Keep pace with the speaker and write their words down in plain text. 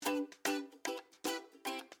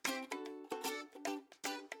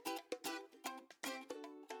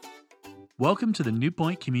Welcome to the New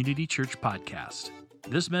Point Community Church podcast.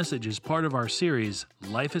 This message is part of our series,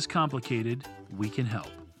 Life is Complicated, We Can Help.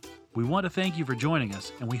 We want to thank you for joining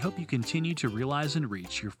us, and we hope you continue to realize and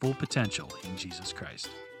reach your full potential in Jesus Christ.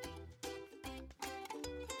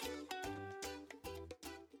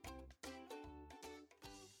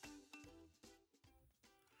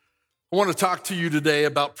 I want to talk to you today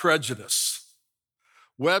about prejudice.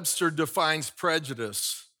 Webster defines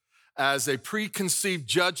prejudice as a preconceived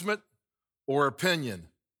judgment or opinion,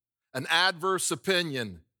 an adverse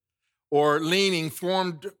opinion or leaning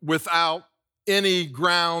formed without any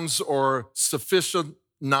grounds or sufficient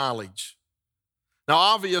knowledge. Now,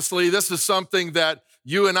 obviously, this is something that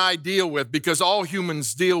you and I deal with because all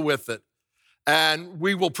humans deal with it. And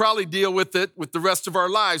we will probably deal with it with the rest of our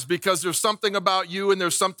lives because there's something about you and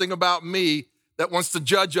there's something about me that wants to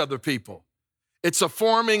judge other people. It's a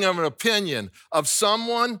forming of an opinion of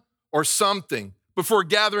someone or something before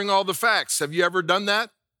gathering all the facts. Have you ever done that?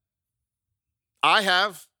 I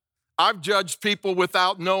have. I've judged people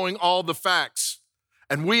without knowing all the facts.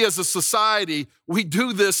 And we as a society, we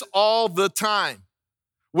do this all the time.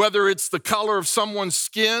 Whether it's the color of someone's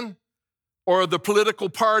skin, or the political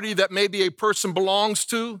party that maybe a person belongs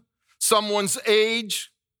to, someone's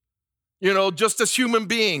age, just as human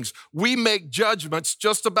beings, we make judgments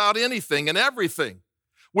just about anything and everything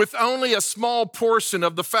with only a small portion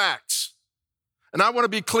of the facts. And I want to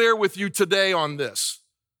be clear with you today on this.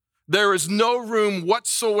 There is no room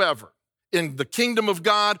whatsoever in the kingdom of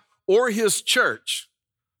God or his church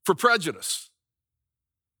for prejudice.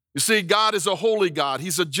 You see, God is a holy God.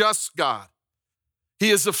 He's a just God. He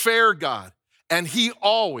is a fair God, and he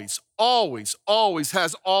always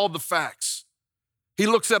has all the facts. He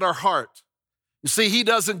looks at our heart. You see, he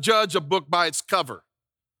doesn't judge a book by its cover.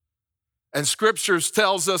 And scriptures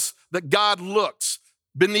tells us that God looks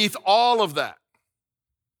beneath all of that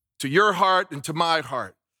to your heart and to my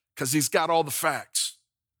heart because he's got all the facts.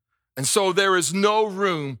 And so there is no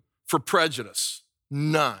room for prejudice,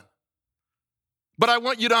 none. But I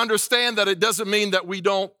want you to understand that it doesn't mean that we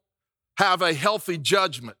don't have a healthy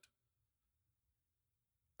judgment.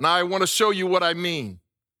 And I want to show you what I mean.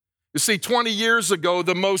 You see, 20 years ago,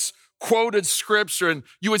 the most quoted scripture, and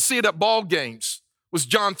you would see it at ball games, was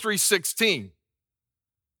John 3:16.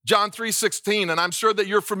 John 3:16, and I'm sure that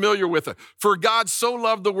you're familiar with it. For God so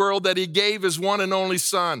loved the world that he gave his one and only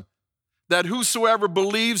son, that whosoever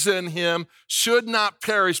believes in him should not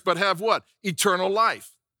perish, but have what? Eternal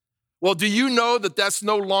life. Well, do you know that that's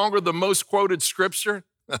no longer the most quoted scripture?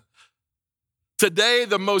 Today,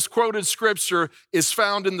 the most quoted scripture is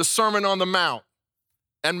found in the Sermon on the Mount,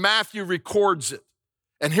 and Matthew records it.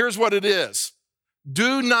 And here's what it is.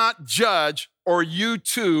 Do not judge, or you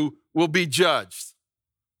too will be judged.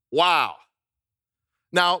 Wow.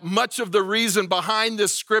 Now, much of the reason behind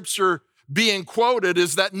this scripture being quoted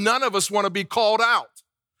is that none of us want to be called out.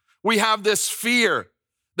 We have this fear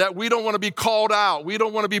that we don't want to be called out. We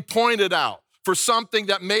don't want to be pointed out for something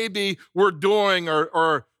that maybe we're doing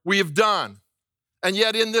or we have done. And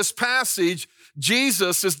yet in this passage,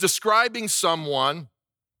 Jesus is describing someone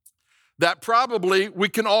that probably we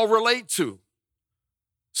can all relate to.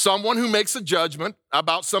 Someone who makes a judgment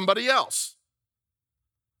about somebody else,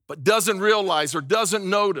 but doesn't realize or doesn't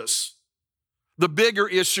notice the bigger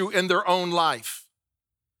issue in their own life.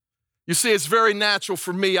 You see, it's very natural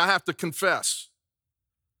for me, I have to confess,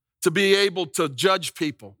 to be able to judge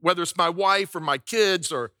people, whether it's my wife or my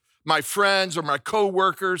kids or my friends or my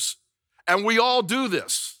coworkers. And we all do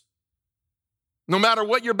this, no matter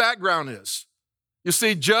what your background is. You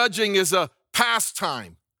see, judging is a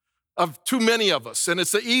pastime of too many of us, and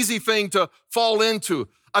it's an easy thing to fall into,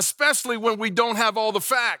 especially when we don't have all the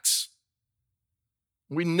facts.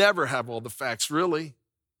 We never have all the facts, really.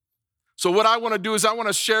 So what I want to do is I want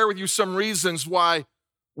to share with you some reasons why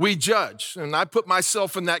we judge, and I put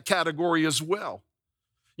myself in that category as well.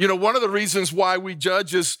 One of the reasons why we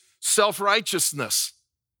judge is self-righteousness.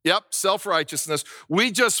 Yep, self-righteousness. We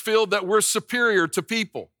just feel that we're superior to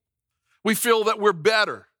people. We feel that we're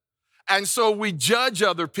better. And so we judge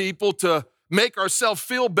other people to make ourselves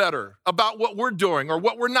feel better about what we're doing or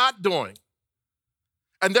what we're not doing.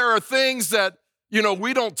 And there are things that,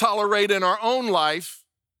 we don't tolerate in our own life.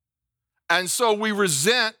 And so we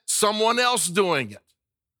resent someone else doing it.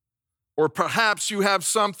 Or perhaps you have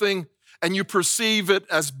something and you perceive it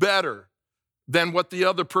as better than what the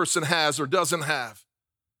other person has or doesn't have.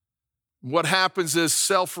 What happens is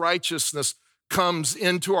self-righteousness comes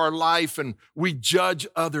into our life and we judge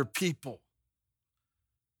other people.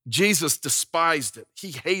 Jesus despised it.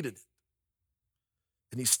 He hated it.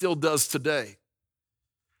 And he still does today.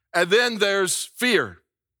 And then there's fear.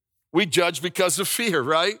 We judge because of fear,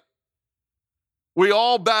 right? We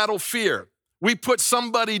all battle fear. We put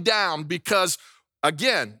somebody down because,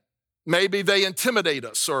 again, maybe they intimidate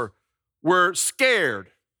us or we're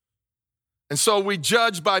scared. And so we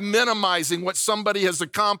judge by minimizing what somebody has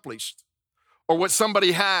accomplished or what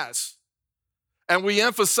somebody has. And we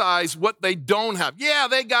emphasize what they don't have. Yeah,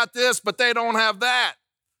 they got this, but they don't have that.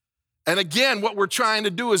 And again, what we're trying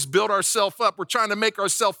to do is build ourselves up. We're trying to make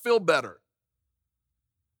ourselves feel better.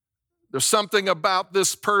 There's something about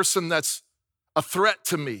this person that's a threat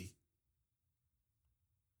to me.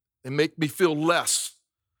 They make me feel less.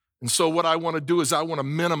 And so what I want to do is I want to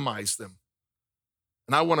minimize them.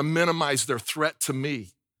 And I want to minimize their threat to me.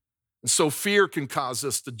 And so fear can cause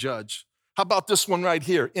us to judge. How about this one right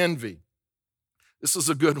here? Envy. This is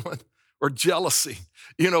a good one. Or jealousy.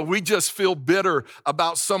 We just feel bitter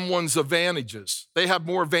about someone's advantages. They have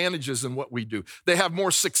more advantages than what we do. They have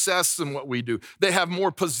more success than what we do. They have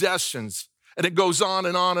more possessions. And it goes on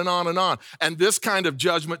and on and on and on. And this kind of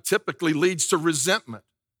judgment typically leads to resentment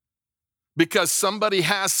because somebody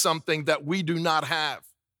has something that we do not have.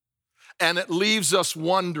 And it leaves us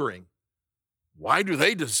wondering, why do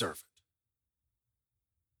they deserve it?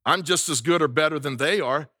 I'm just as good or better than they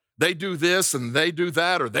are. They do this and they do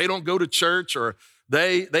that, or they don't go to church, or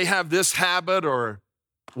they have this habit or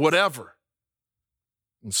whatever.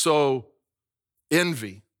 And so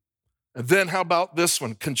envy. And then how about this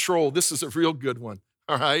one? Control. This is a real good one,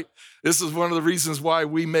 all right? This is one of the reasons why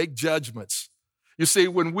we make judgments. You see,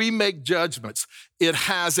 when we make judgments, it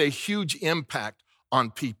has a huge impact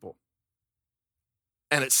on people.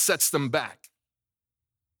 And it sets them back.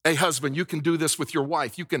 Hey, husband, you can do this with your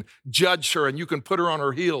wife. You can judge her and you can put her on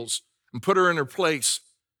her heels and put her in her place.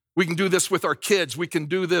 We can do this with our kids. We can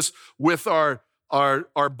do this with our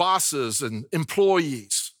bosses and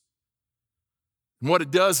employees. And what it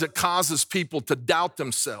does, it causes people to doubt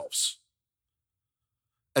themselves.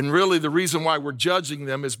 And really the reason why we're judging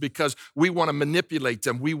them is because we want to manipulate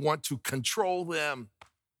them. We want to control them.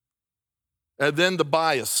 And then the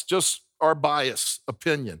bias, just our bias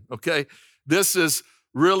opinion, okay? This is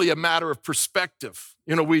really a matter of perspective.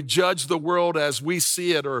 We judge the world as we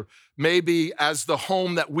see it, or maybe as the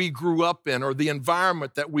home that we grew up in, or the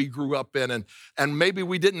environment that we grew up in, and maybe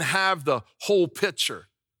we didn't have the whole picture.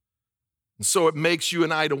 And so it makes you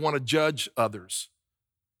and I to want to judge others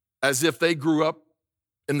as if they grew up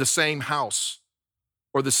in the same house,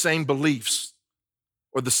 or the same beliefs,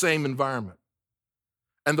 or the same environment.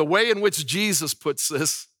 And the way in which Jesus puts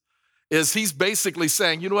this is he's basically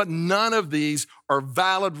saying, you know what? None of these are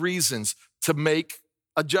valid reasons to make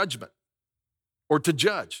a judgment or to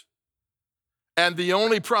judge. And the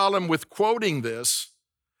only problem with quoting this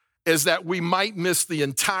is that we might miss the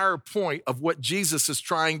entire point of what Jesus is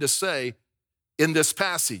trying to say in this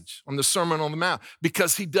passage on the Sermon on the Mount,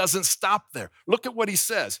 because he doesn't stop there. Look at what he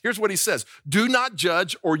says. Here's what he says. Do not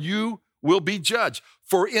judge, or you will be judged.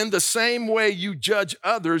 For in the same way you judge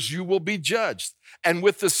others, you will be judged. And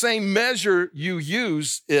with the same measure you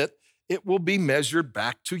use it, it will be measured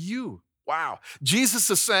back to you. Wow. Jesus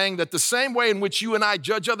is saying that the same way in which you and I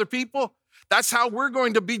judge other people, that's how we're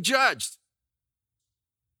going to be judged.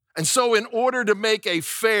 And so in order to make a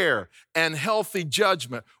fair and healthy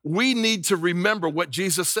judgment, we need to remember what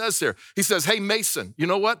Jesus says there. He says, hey, Mason, you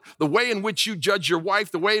know what? The way in which you judge your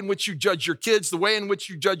wife, the way in which you judge your kids, the way in which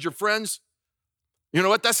you judge your friends, you know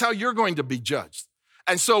what? That's how you're going to be judged.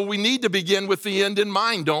 And so we need to begin with the end in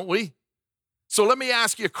mind, don't we? So let me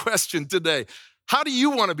ask you a question today. How do you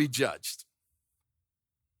want to be judged?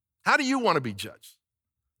 How do you want to be judged?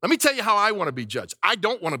 Let me tell you how I want to be judged. I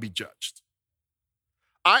don't want to be judged.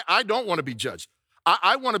 I don't want to be judged.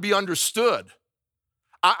 I want to be understood.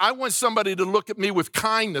 I want somebody to look at me with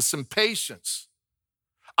kindness and patience.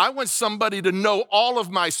 I want somebody to know all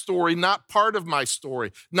of my story, not part of my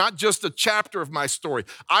story, not just a chapter of my story.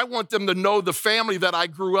 I want them to know the family that I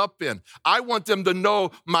grew up in. I want them to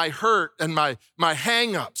know my hurt and my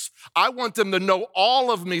hang-ups. I want them to know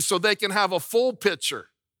all of me so they can have a full picture.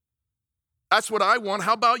 That's what I want.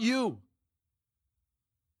 How about you?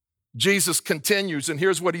 Jesus continues, and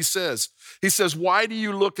here's what he says. He says, why do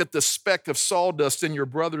you look at the speck of sawdust in your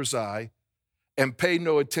brother's eye and pay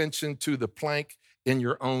no attention to the plank in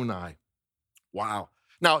your own eye? Wow.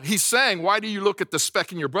 Now, he's saying, why do you look at the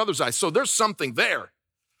speck in your brother's eye? So there's something there.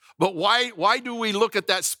 But why do we look at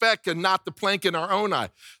that speck and not the plank in our own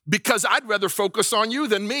eye? Because I'd rather focus on you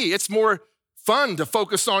than me. It's more fun to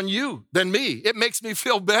focus on you than me. It makes me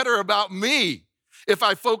feel better about me if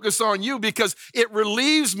I focus on you, because it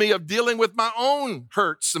relieves me of dealing with my own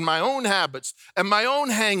hurts and my own habits and my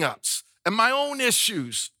own hang-ups and my own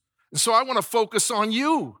issues. And so I want to focus on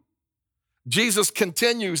you. Jesus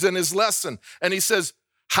continues in his lesson, and he says,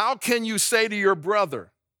 How can you say to your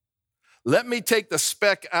brother, let me take the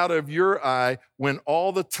speck out of your eye when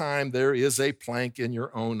all the time there is a plank in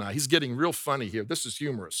your own eye? He's getting real funny here. This is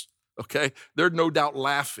humorous, okay? They're no doubt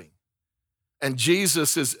laughing. And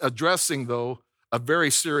Jesus is addressing, though, a very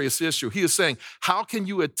serious issue. He is saying, how can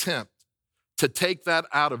you attempt to take that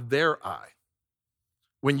out of their eye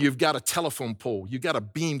when you've got a telephone pole, you've got a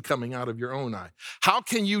beam coming out of your own eye? How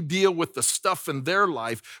can you deal with the stuff in their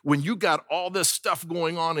life when you got all this stuff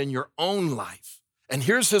going on in your own life? And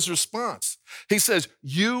here's his response. He says,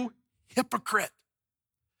 you hypocrite.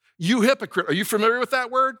 You hypocrite. Are you familiar with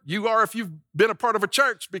that word? You are if you've been a part of a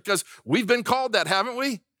church, because we've been called that, haven't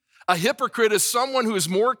we? A hypocrite is someone who is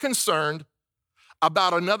more concerned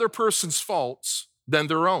about another person's faults than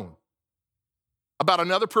their own, about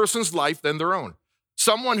another person's life than their own.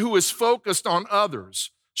 Someone who is focused on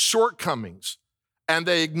others' shortcomings and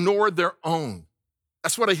they ignore their own.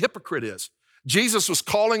 That's what a hypocrite is. Jesus was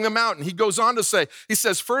calling them out, and he goes on to say, he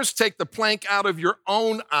says, first take the plank out of your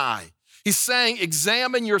own eye. He's saying,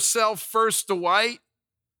 examine yourself first, Dwight.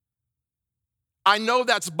 I know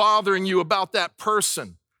that's bothering you about that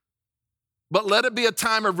person, but let it be a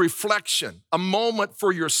time of reflection, a moment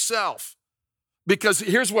for yourself. Because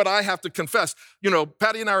here's what I have to confess. You know,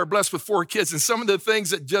 Patty and I are blessed with 4 kids, and some of the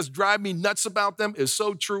things that just drive me nuts about them is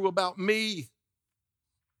so true about me.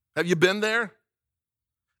 Have you been there?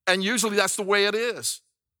 And usually that's the way it is.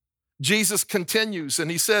 Jesus continues and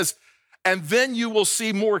he says, and then you will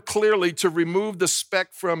see more clearly to remove the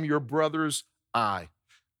speck from your brother's eye.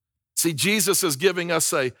 See, Jesus is giving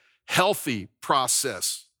us a healthy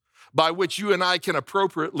process by which you and I can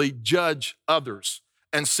appropriately judge others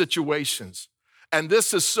and situations. And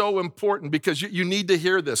this is so important because you need to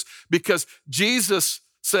hear this, because Jesus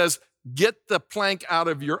says, get the plank out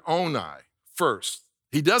of your own eye first.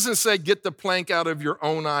 He doesn't say get the plank out of your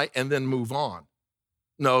own eye and then move on.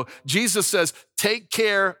 No, Jesus says take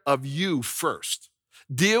care of you first.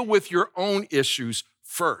 Deal with your own issues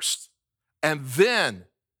first. And then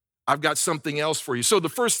I've got something else for you. So the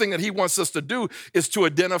first thing that he wants us to do is to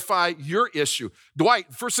identify your issue.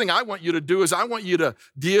 Dwight, first thing I want you to do is I want you to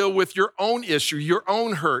deal with your own issue, your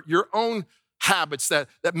own hurt, your own habits that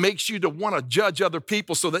makes you to want to judge other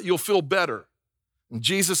people so that you'll feel better. And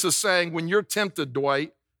Jesus is saying, when you're tempted,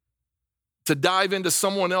 Dwight, to dive into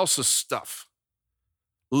someone else's stuff,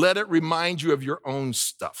 let it remind you of your own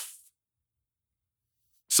stuff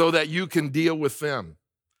so that you can deal with them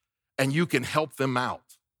and you can help them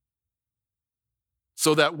out.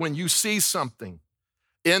 So that when you see something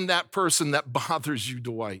in that person that bothers you,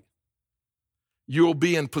 Dwight, you'll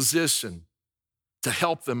be in position to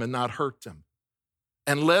help them and not hurt them.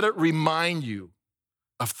 And let it remind you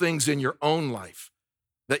of things in your own life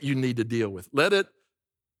that you need to deal with. Let it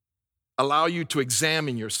allow you to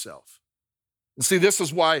examine yourself. And see, this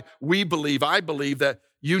is why I believe that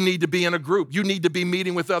you need to be in a group. You need to be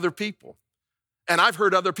meeting with other people. And I've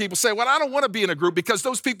heard other people say, well, I don't want to be in a group because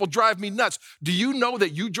those people drive me nuts. Do you know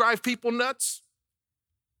that you drive people nuts?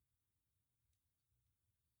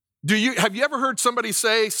 Have you ever heard somebody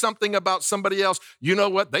say something about somebody else? You know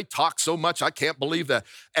what? They talk so much, I can't believe that.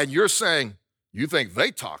 And you're saying, you think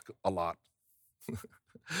they talk a lot.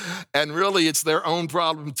 And really, it's their own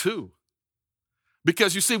problem too.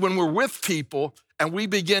 Because you see, when we're with people and we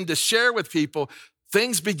begin to share with people,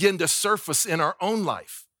 things begin to surface in our own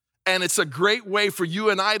life. And it's a great way for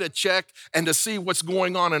you and I to check and to see what's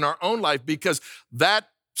going on in our own life, because that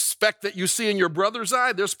speck that you see in your brother's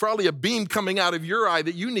eye, there's probably a beam coming out of your eye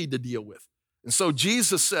that you need to deal with. And so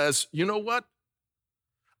Jesus says, you know what?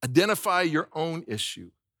 Identify your own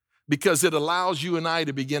issue, because it allows you and I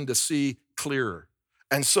to begin to see clearer.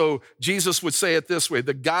 And so Jesus would say it this way: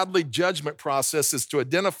 the godly judgment process is to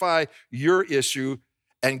identify your issue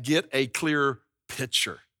and get a clearer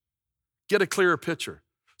picture. Get a clearer picture.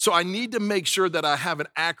 So I need to make sure that I have an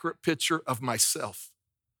accurate picture of myself.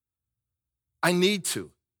 I need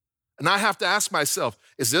to. And I have to ask myself,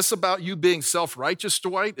 is this about you being self-righteous,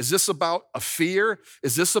 Dwight? Is this about a fear?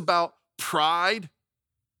 Is this about pride?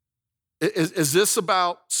 Is this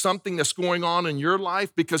about something that's going on in your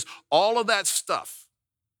life? Because all of that stuff,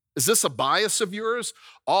 is this a bias of yours?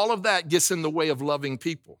 All of that gets in the way of loving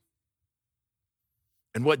people.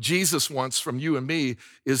 And what Jesus wants from you and me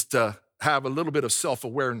is to have a little bit of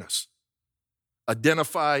self-awareness.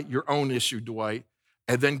 Identify your own issue, Dwight,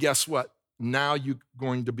 and then guess what? Now you're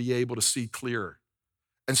going to be able to see clearer.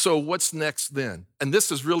 And so what's next then? And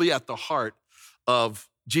this is really at the heart of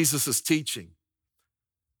Jesus' teaching.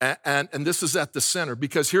 And this is at the center,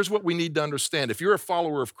 because here's what we need to understand. If you're a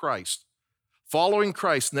follower of Christ, following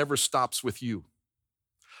Christ never stops with you.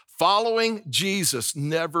 Following Jesus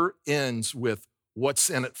never ends with What's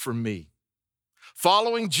in it for me?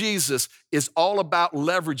 Following Jesus is all about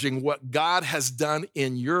leveraging what God has done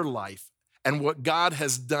in your life and what God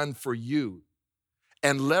has done for you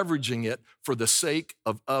and leveraging it for the sake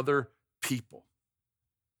of other people.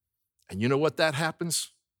 And you know what that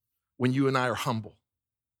happens? When you and I are humble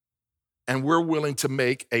and we're willing to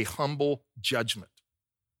make a humble judgment.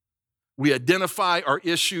 We identify our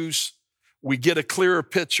issues, we get a clearer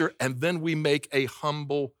picture, and then we make a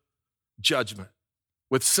humble judgment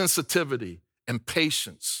with sensitivity and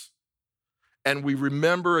patience. And we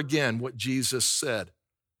remember again what Jesus said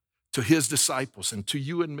to his disciples and to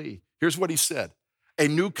you and me. Here's what he said: "A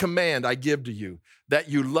new command I give to you, that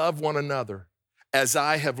you love one another as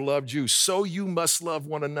I have loved you, so you must love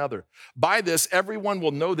one another. By this, everyone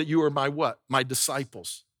will know that you are my what? My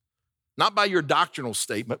disciples. Not by your doctrinal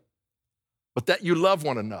statement, but that you love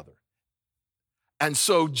one another." And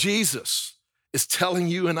so Jesus is telling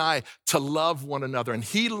you and I to love one another. And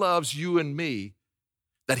he loves you and me,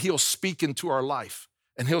 that he'll speak into our life.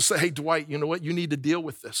 And he'll say, "Hey, Dwight, you know what? You need to deal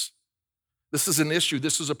with this. This is an issue.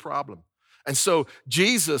 This is a problem." And so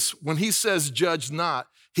Jesus, when he says judge not,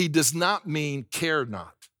 he does not mean care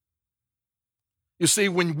not. You see,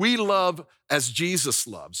 when we love as Jesus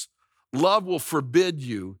loves, love will forbid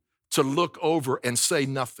you to look over and say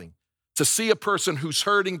nothing, to see a person who's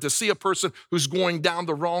hurting, to see a person who's going down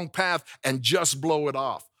the wrong path and just blow it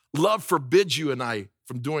off. Love forbids you and I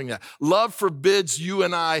from doing that. Love forbids you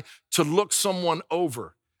and I to look someone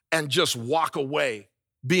over and just walk away,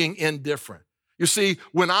 being indifferent. You see,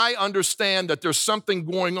 when I understand that there's something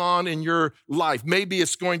going on in your life, maybe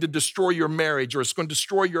it's going to destroy your marriage, or it's going to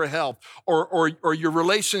destroy your health, or your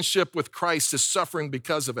relationship with Christ is suffering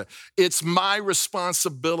because of it, it's my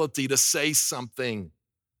responsibility to say something.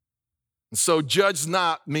 And so judge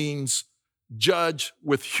not means judge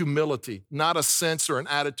with humility, not a sense or an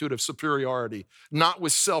attitude of superiority, not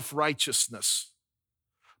with self-righteousness,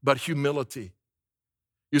 but humility.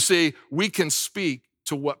 You see, we can speak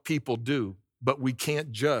to what people do, but we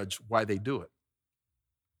can't judge why they do it.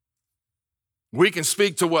 We can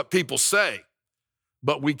speak to what people say,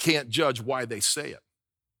 but we can't judge why they say it.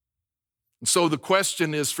 And so the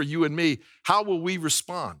question is for you and me, how will we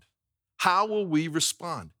respond? How will we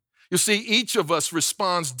respond? You see, each of us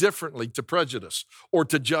responds differently to prejudice or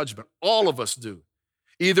to judgment. All of us do,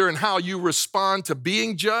 either in how you respond to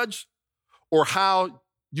being judged or how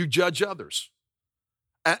you judge others.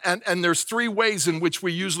 And there's three ways in which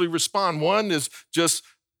we usually respond. One is just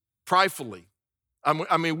pridefully.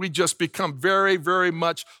 I mean, we just become very, very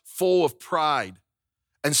much full of pride.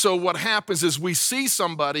 And so what happens is we see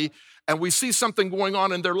somebody and we see something going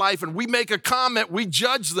on in their life and we make a comment, we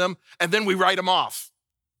judge them, and then we write them off.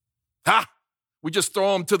 We just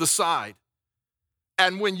throw them to the side.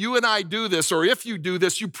 And when you and I do this, or if you do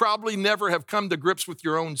this, you probably never have come to grips with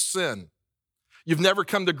your own sin. You've never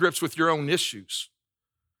come to grips with your own issues.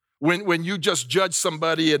 When you just judge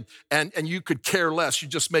somebody and you could care less, you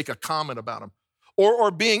just make a comment about them. Or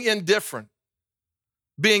being indifferent.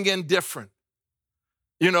 Being indifferent.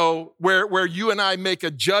 You know, where you and I make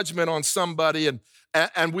a judgment on somebody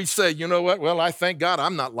and we say, you know what, well, I thank God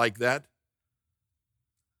I'm not like that.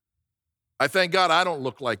 I thank God I don't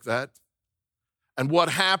look like that. And what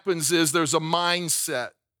happens is there's a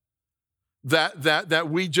mindset that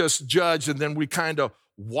we just judge and then we kind of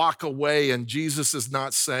walk away, and Jesus is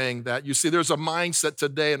not saying that. You see, there's a mindset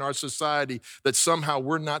today in our society that somehow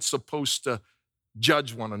we're not supposed to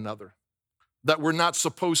judge one another, that we're not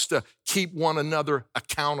supposed to keep one another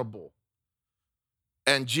accountable.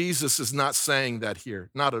 And Jesus is not saying that here,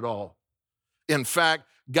 not at all. In fact,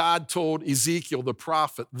 God told Ezekiel the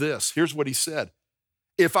prophet this. Here's what he said: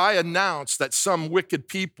 "If I announce that some wicked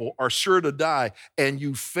people are sure to die and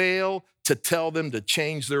you fail to tell them to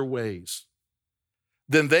change their ways,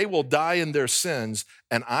 then they will die in their sins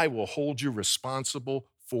and I will hold you responsible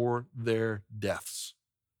for their deaths."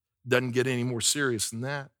 Doesn't get any more serious than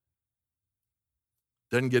that.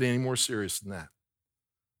 Doesn't get any more serious than that.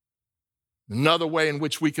 Another way in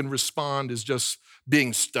which we can respond is just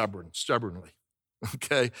being stubbornly.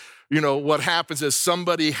 Okay? You know, what happens is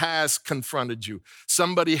somebody has confronted you.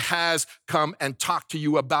 Somebody has come and talked to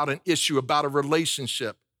you about an issue, about a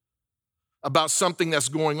relationship, about something that's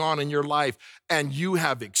going on in your life, and you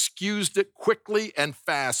have excused it quickly and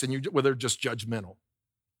fast, and they're just judgmental.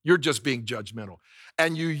 You're just being judgmental.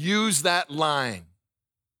 And you use that line,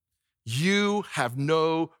 "You have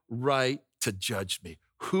no right to judge me.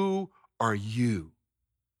 Who are you?"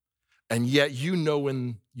 And yet you know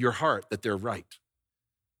in your heart that they're right.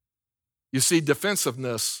 You see,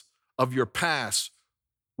 defensiveness of your past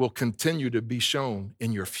will continue to be shown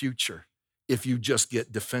in your future if you just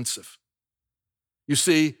get defensive. You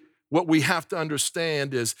see, what we have to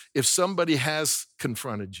understand is if somebody has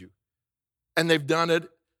confronted you and they've done it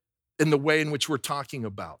in the way in which we're talking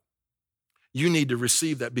about, you need to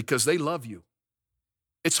receive that because they love you.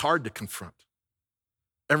 It's hard to confront.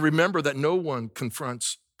 And remember that no one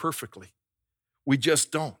confronts perfectly. We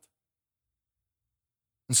just don't.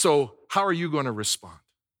 And so, how are you going to respond?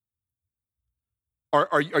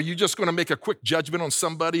 Are you just going to make a quick judgment on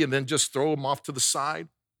somebody and then just throw them off to the side?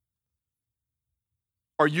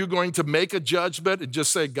 Are you going to make a judgment and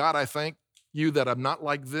just say, God, I thank you that I'm not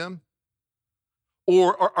like them?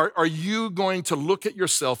 Or are you going to look at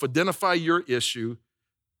yourself, identify your issue,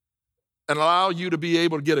 and allow you to be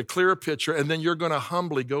able to get a clearer picture, and then you're going to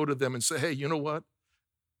humbly go to them and say, hey, you know what?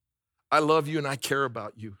 I love you and I care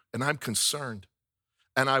about you, and I'm concerned,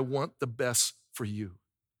 and I want the best for you,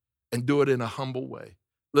 and do it in a humble way.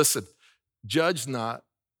 Listen, judge not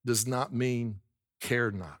does not mean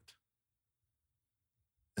care not.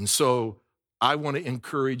 And so I want to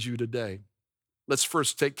encourage you today. Let's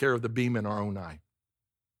first take care of the beam in our own eye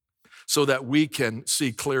so that we can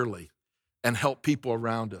see clearly and help people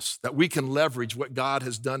around us, that we can leverage what God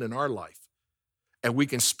has done in our life and we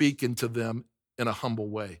can speak into them in a humble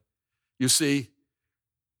way. You see,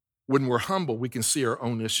 when we're humble, we can see our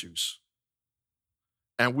own issues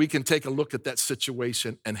and we can take a look at that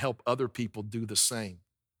situation and help other people do the same.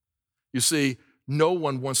 You see, no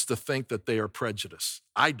one wants to think that they are prejudiced.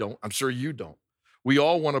 I don't. I'm sure you don't. We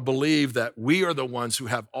all want to believe that we are the ones who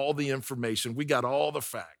have all the information. We got all the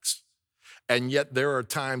facts. And yet there are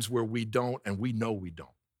times where we don't, and we know we don't,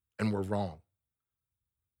 and we're wrong.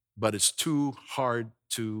 But it's too hard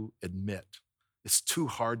to admit. It's too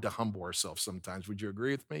hard to humble ourselves sometimes. Would you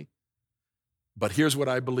agree with me? But here's what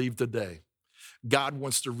I believe today. God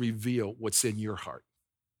wants to reveal what's in your heart.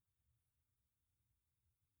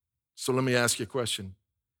 So let me ask you a question.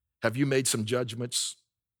 Have you made some judgments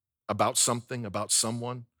about something, about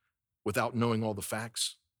someone, without knowing all the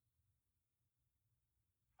facts?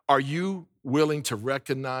 Are you willing to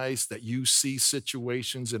recognize that you see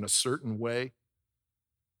situations in a certain way,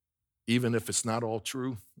 even if it's not all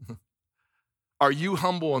true? Are you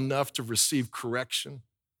humble enough to receive correction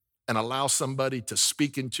and allow somebody to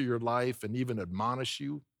speak into your life and even admonish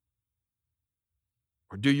you?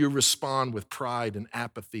 Or do you respond with pride and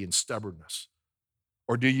apathy and stubbornness?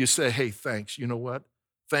 Or do you say, hey, thanks, you know what?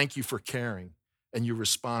 Thank you for caring, and you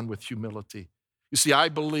respond with humility? You see, I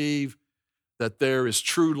believe that there is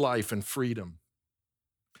true life and freedom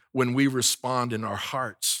when we respond in our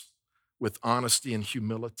hearts with honesty and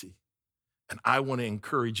humility. And I want to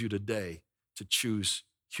encourage you today to choose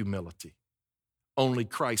humility. Only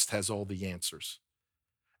Christ has all the answers.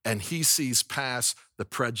 And he sees past the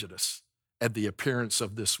prejudice and the appearance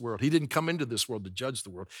of this world. He didn't come into this world to judge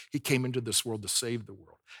the world. He came into this world to save the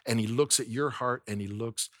world. And he looks at your heart and he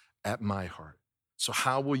looks at my heart. So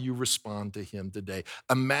how will you respond to him today?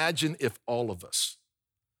 Imagine if all of us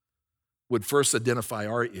would first identify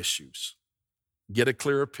our issues, get a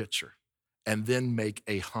clearer picture, and then make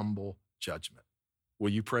a humble judgment.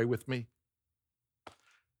 Will you pray with me?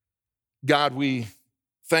 God, we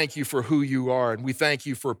thank you for who you are, and we thank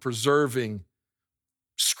you for preserving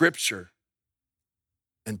Scripture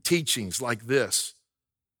and teachings like this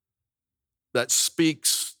that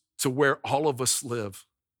speaks to where all of us live.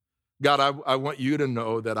 God, I want you to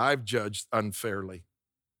know that I've judged unfairly.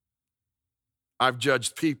 I've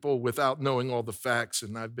judged people without knowing all the facts,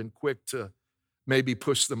 and I've been quick to maybe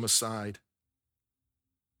push them aside.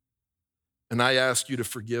 And I ask you to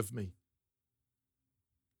forgive me.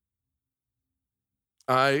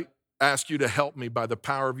 I ask you to help me by the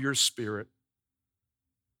power of your Spirit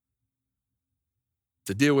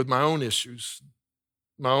to deal with my own issues,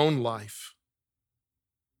 my own life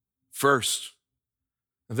first,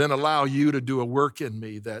 and then allow you to do a work in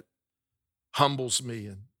me that humbles me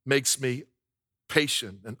and makes me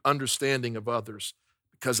patient and understanding of others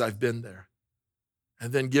because I've been there.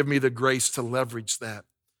 And then give me the grace to leverage that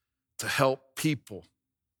to help people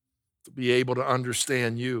to be able to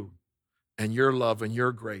understand you and your love and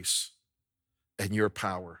your grace and your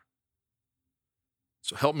power.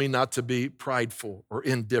 So help me not to be prideful or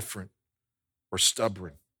indifferent or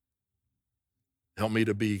stubborn. Help me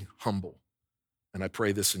to be humble. And I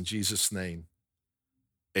pray this in Jesus' name.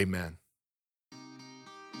 Amen.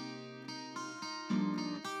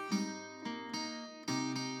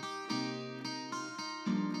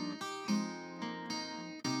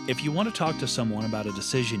 If you want to talk to someone about a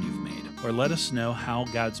decision you've made, or let us know how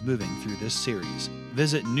God's moving through this series,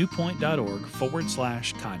 visit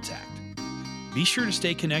newpoint.org/contact. Be sure to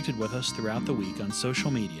stay connected with us throughout the week on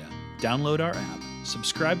social media Download our app,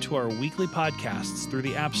 subscribe to our weekly podcasts through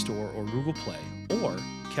the App Store or Google Play, or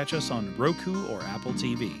catch us on Roku or Apple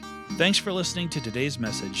TV. Thanks for listening to today's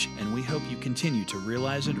message, and we hope you continue to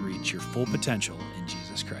realize and reach your full potential in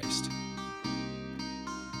Jesus Christ.